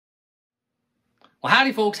Well,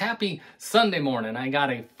 howdy folks, happy Sunday morning. I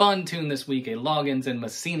got a fun tune this week, a Loggins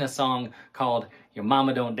Messina song called Your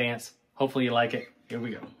Mama Don't Dance. Hopefully you like it. Here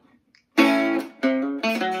we go.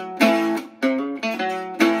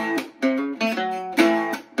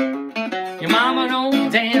 Your mama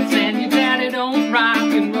don't dance and your daddy don't rock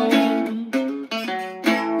and roll.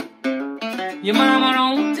 Your mama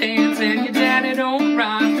don't dance and your daddy don't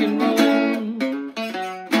rock and roll.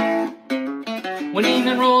 When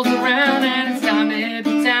evening rolls around and it's time to head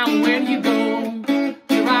to town, where do you go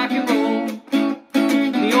to rock and roll?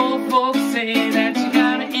 The old folks say that you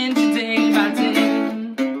gotta end your day by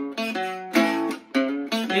 10.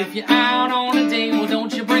 If you're out on a date, well,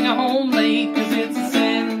 don't you bring her home late, 'cause it's a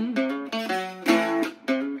sin.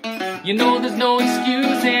 You know there's no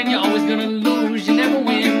excuse and you're always gonna lose, you never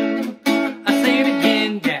win. I say it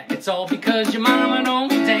again, yeah, it's all because your mama don't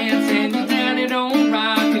dance and your daddy don't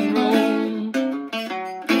rock and roll.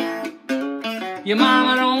 Your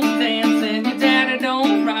mama don't dance and your daddy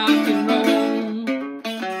don't rock and roll.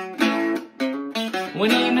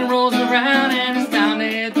 When evening rolls around and it's time to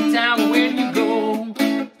head to town, well, where do you go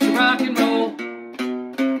to rock and roll?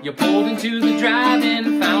 You pulled into the drive-in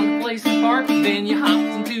and found a place to park, then you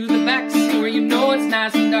hopped into the back seat where you know it's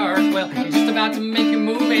nice and dark. Well, you're just about to make your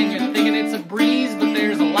move and you're thinking it's a breeze, but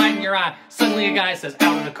there's a light in your eye. Suddenly a guy says,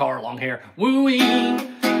 out of the car, long hair, woo-wee,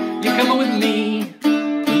 you're coming with me,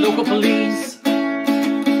 the local police.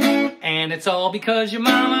 And it's all because your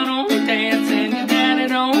mama don't dance and your daddy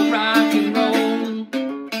don't rock and roll.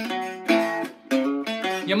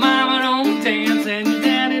 Your mama don't dance and your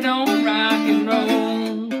daddy don't rock and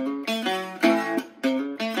roll.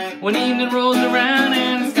 When evening rolls around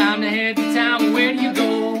and it's time to head to town, where do you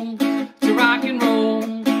go to rock and roll?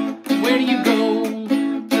 Where do you go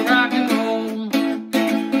to rock and roll?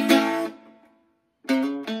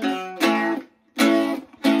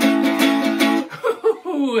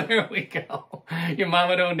 There we go. Your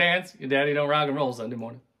mama don't dance, your daddy don't rock and roll Sunday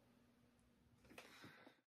morning.